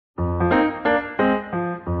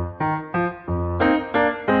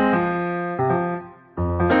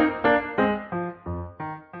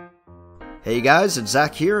Hey guys, it's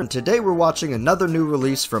Zach here, and today we're watching another new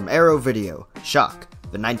release from Arrow Video, Shock,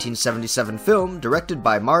 the 1977 film directed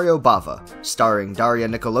by Mario Bava, starring Daria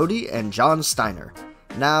Nicolodi and John Steiner.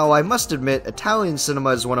 Now, I must admit, Italian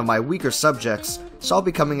cinema is one of my weaker subjects, so I'll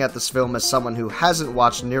be coming at this film as someone who hasn't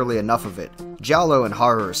watched nearly enough of it, giallo and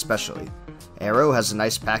horror especially. Arrow has a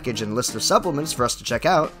nice package and list of supplements for us to check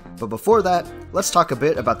out, but before that, let's talk a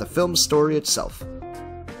bit about the film's story itself.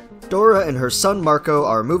 Dora and her son Marco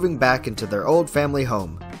are moving back into their old family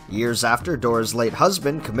home, years after Dora's late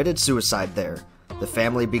husband committed suicide there. The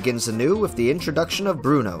family begins anew with the introduction of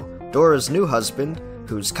Bruno, Dora's new husband,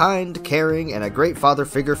 who's kind, caring, and a great father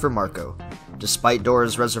figure for Marco. Despite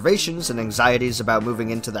Dora's reservations and anxieties about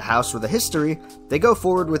moving into the house with a history, they go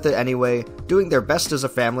forward with it anyway, doing their best as a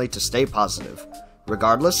family to stay positive.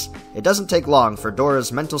 Regardless, it doesn't take long for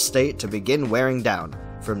Dora's mental state to begin wearing down.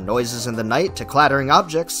 From noises in the night to clattering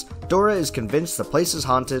objects, Dora is convinced the place is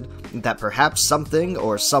haunted and that perhaps something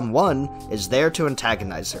or someone is there to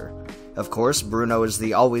antagonize her. Of course, Bruno is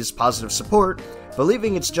the always positive support,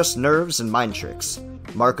 believing it's just nerves and mind tricks.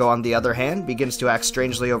 Marco, on the other hand, begins to act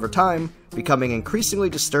strangely over time, becoming increasingly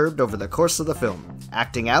disturbed over the course of the film,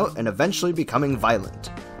 acting out and eventually becoming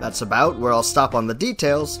violent. That's about where I'll stop on the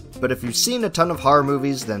details, but if you've seen a ton of horror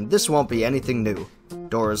movies, then this won't be anything new.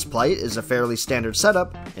 Dora's plight is a fairly standard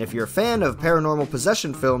setup, and if you're a fan of paranormal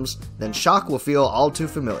possession films, then Shock will feel all too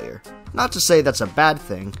familiar. Not to say that's a bad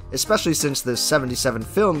thing, especially since this 77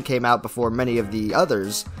 film came out before many of the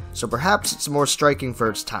others, so perhaps it's more striking for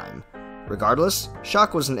its time. Regardless,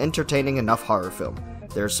 Shock was an entertaining enough horror film.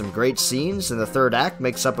 There are some great scenes, and the third act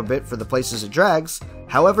makes up a bit for the places it drags.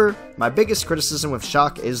 However, my biggest criticism with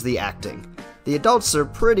Shock is the acting. The adults are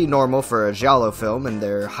pretty normal for a giallo film in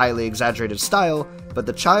their highly exaggerated style, but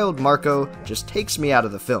the child Marco just takes me out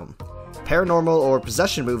of the film. Paranormal or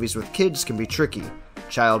possession movies with kids can be tricky.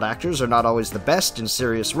 Child actors are not always the best in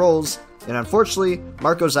serious roles, and unfortunately,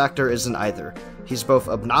 Marco's actor isn't either. He's both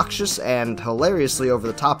obnoxious and hilariously over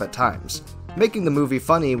the top at times, making the movie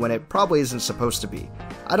funny when it probably isn't supposed to be.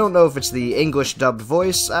 I don't know if it's the English dubbed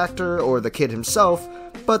voice actor or the kid himself,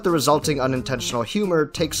 but the resulting unintentional humor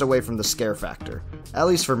takes away from the scare factor, at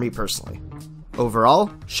least for me personally.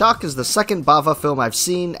 Overall, Shock is the second Bava film I've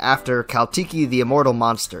seen after Kaltiki the Immortal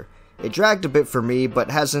Monster. It dragged a bit for me, but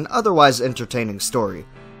has an otherwise entertaining story.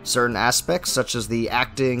 Certain aspects, such as the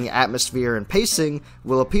acting, atmosphere, and pacing,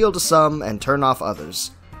 will appeal to some and turn off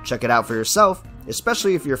others. Check it out for yourself,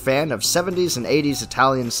 especially if you're a fan of 70s and 80s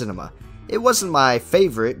Italian cinema. It wasn't my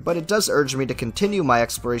favorite, but it does urge me to continue my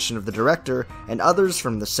exploration of the director and others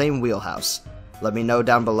from the same wheelhouse. Let me know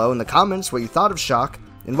down below in the comments what you thought of Shock,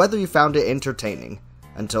 and whether you found it entertaining.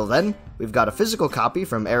 Until then, we've got a physical copy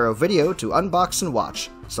from Arrow Video to unbox and watch,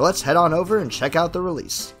 so let's head on over and check out the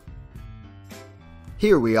release.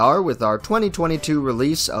 Here we are with our 2022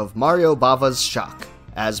 release of Mario Bava's Shock,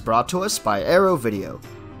 as brought to us by Arrow Video.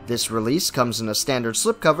 This release comes in a standard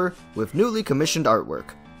slipcover with newly commissioned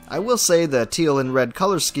artwork. I will say the teal and red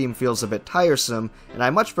color scheme feels a bit tiresome, and I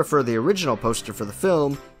much prefer the original poster for the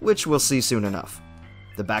film, which we'll see soon enough.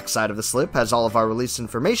 The backside of the slip has all of our release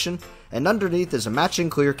information, and underneath is a matching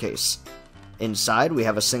clear case. Inside we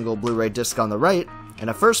have a single Blu-ray disc on the right, and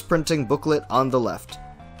a first printing booklet on the left.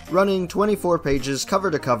 Running 24 pages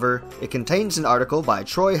cover to cover, it contains an article by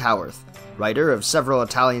Troy Howarth, writer of several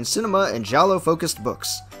Italian cinema and giallo-focused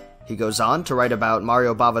books. He goes on to write about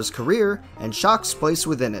Mario Bava's career and Shock's place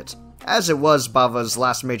within it, as it was Bava's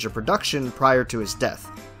last major production prior to his death.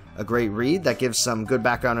 A great read that gives some good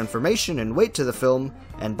background information and weight to the film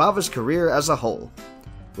and Bava's career as a whole.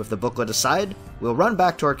 With the booklet aside, we'll run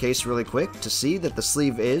back to our case really quick to see that the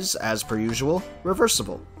sleeve is, as per usual,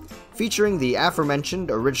 reversible, featuring the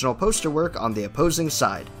aforementioned original poster work on the opposing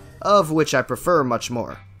side, of which I prefer much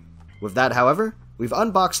more. With that, however, we've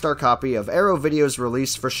unboxed our copy of Arrow Video's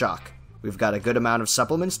release for Shock. We've got a good amount of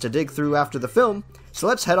supplements to dig through after the film, so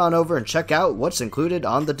let's head on over and check out what's included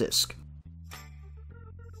on the disc.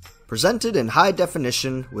 Presented in high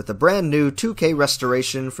definition with a brand new 2K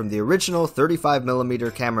restoration from the original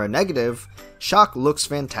 35mm camera negative, Shock looks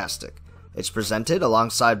fantastic. It's presented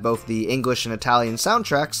alongside both the English and Italian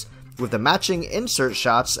soundtracks, with the matching insert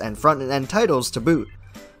shots and front and end titles to boot.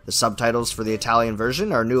 The subtitles for the Italian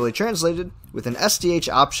version are newly translated, with an SDH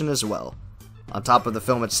option as well. On top of the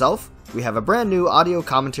film itself, we have a brand new audio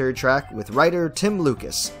commentary track with writer Tim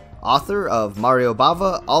Lucas, author of Mario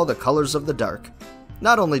Bava, All the Colors of the Dark.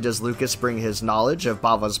 Not only does Lucas bring his knowledge of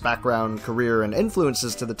Bava's background, career, and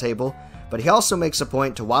influences to the table, but he also makes a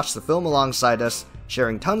point to watch the film alongside us,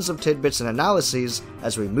 sharing tons of tidbits and analyses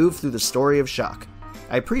as we move through the story of Shock.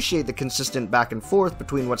 I appreciate the consistent back and forth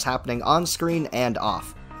between what's happening on screen and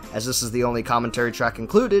off. As this is the only commentary track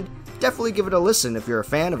included, definitely give it a listen if you're a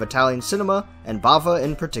fan of Italian cinema, and Bava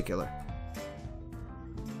in particular.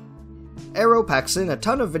 Arrow packs in a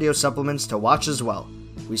ton of video supplements to watch as well.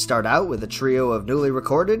 We start out with a trio of newly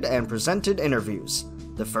recorded and presented interviews.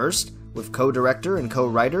 The first, with co-director and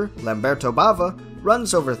co-writer Lamberto Bava,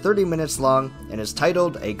 runs over 30 minutes long and is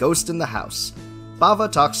titled A Ghost in the House.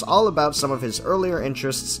 Bava talks all about some of his earlier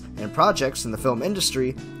interests and projects in the film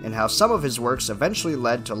industry and how some of his works eventually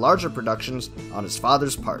led to larger productions on his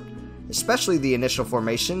father's part, especially the initial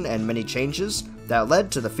formation and many changes that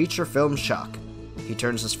led to the feature film Shock. He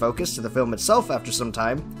turns his focus to the film itself after some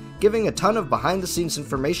time, giving a ton of behind-the-scenes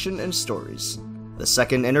information and stories. The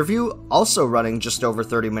second interview, also running just over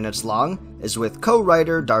 30 minutes long, is with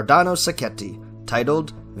co-writer Dardano Sacchetti,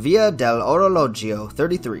 titled Via dell'Orologio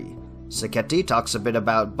 33. Sacchetti talks a bit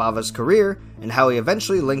about Bava's career and how he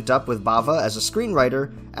eventually linked up with Bava as a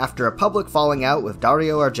screenwriter after a public falling out with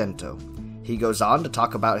Dario Argento. He goes on to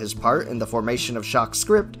talk about his part in the formation of Shock's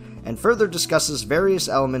script and further discusses various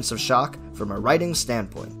elements of Shock from a writing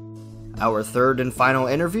standpoint. Our third and final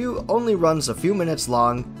interview only runs a few minutes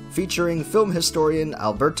long, featuring film historian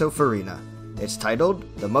Alberto Farina. It's titled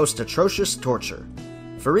The Most Atrocious Torture.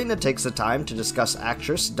 Farina takes the time to discuss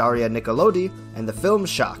actress Daria Nicolodi and the film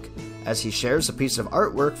Shock, as he shares a piece of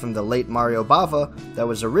artwork from the late Mario Bava that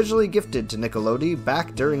was originally gifted to Nicolodi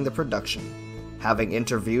back during the production. Having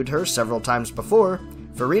interviewed her several times before,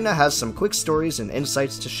 Farina has some quick stories and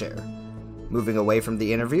insights to share. Moving away from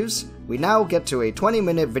the interviews, we now get to a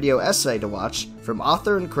 20-minute video essay to watch from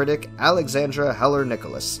author and critic Alexandra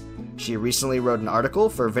Heller-Nicholas. She recently wrote an article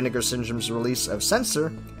for Vinegar Syndrome's release of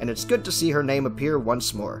Censor, and it's good to see her name appear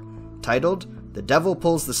once more. Titled, The Devil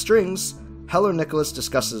Pulls the Strings, Heller-Nicholas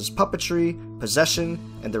discusses puppetry, possession,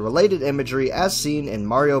 and the related imagery as seen in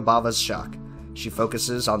Mario Bava's Shock. She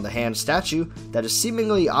focuses on the hand statue that is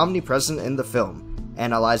seemingly omnipresent in the film,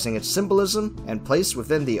 analyzing its symbolism and place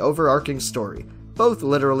within the overarching story, both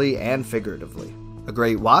literally and figuratively. A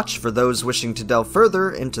great watch for those wishing to delve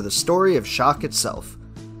further into the story of Shock itself.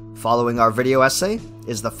 Following our video essay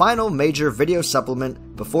is the final major video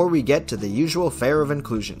supplement before we get to the usual fare of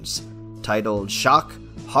inclusions. Titled Shock,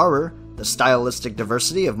 Horror, The Stylistic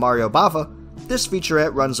Diversity of Mario Bava, this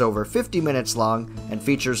featurette runs over 50 minutes long and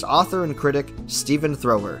features author and critic Stephen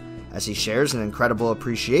Thrower, as he shares an incredible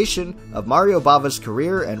appreciation of Mario Bava's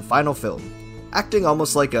career and final film. Acting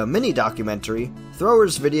almost like a mini-documentary,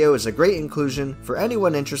 Thrower's video is a great inclusion for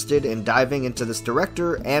anyone interested in diving into this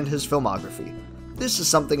director and his filmography. This is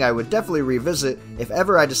something I would definitely revisit if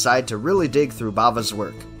ever I decide to really dig through Bava's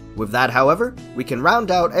work. With that, however, we can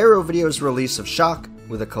round out Arrow Video's release of Shock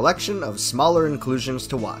with a collection of smaller inclusions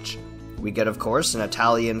to watch. We get, of course, an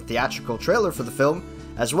Italian theatrical trailer for the film,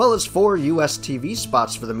 as well as 4 US TV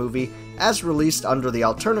spots for the movie, as released under the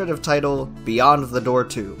alternative title Beyond the Door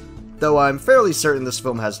 2, though I'm fairly certain this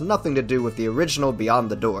film has nothing to do with the original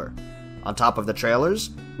Beyond the Door. On top of the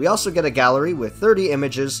trailers, we also get a gallery with 30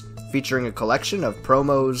 images featuring a collection of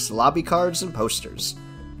promos, lobby cards, and posters.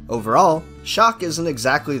 Overall, Shock isn't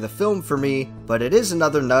exactly the film for me, but it is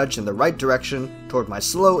another nudge in the right direction toward my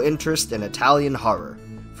slow interest in Italian horror.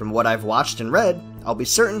 From what I've watched and read, I'll be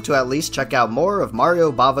certain to at least check out more of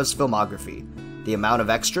Mario Bava's filmography. The amount of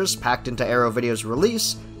extras packed into Arrow Video's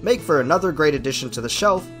release make for another great addition to the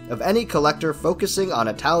shelf of any collector focusing on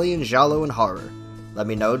Italian giallo and horror. Let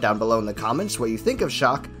me know down below in the comments what you think of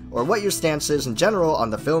Shock, or what your stance is in general on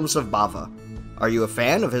the films of Bava. Are you a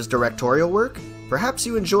fan of his directorial work? Perhaps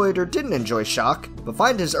you enjoyed or didn't enjoy Shock, but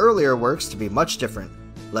find his earlier works to be much different.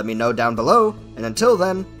 Let me know down below, and until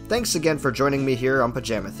then, thanks again for joining me here on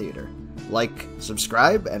Pajama Theater. Like,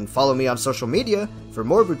 subscribe, and follow me on social media for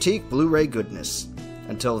more boutique Blu-ray goodness.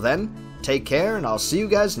 Until then, take care, and I'll see you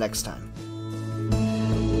guys next time.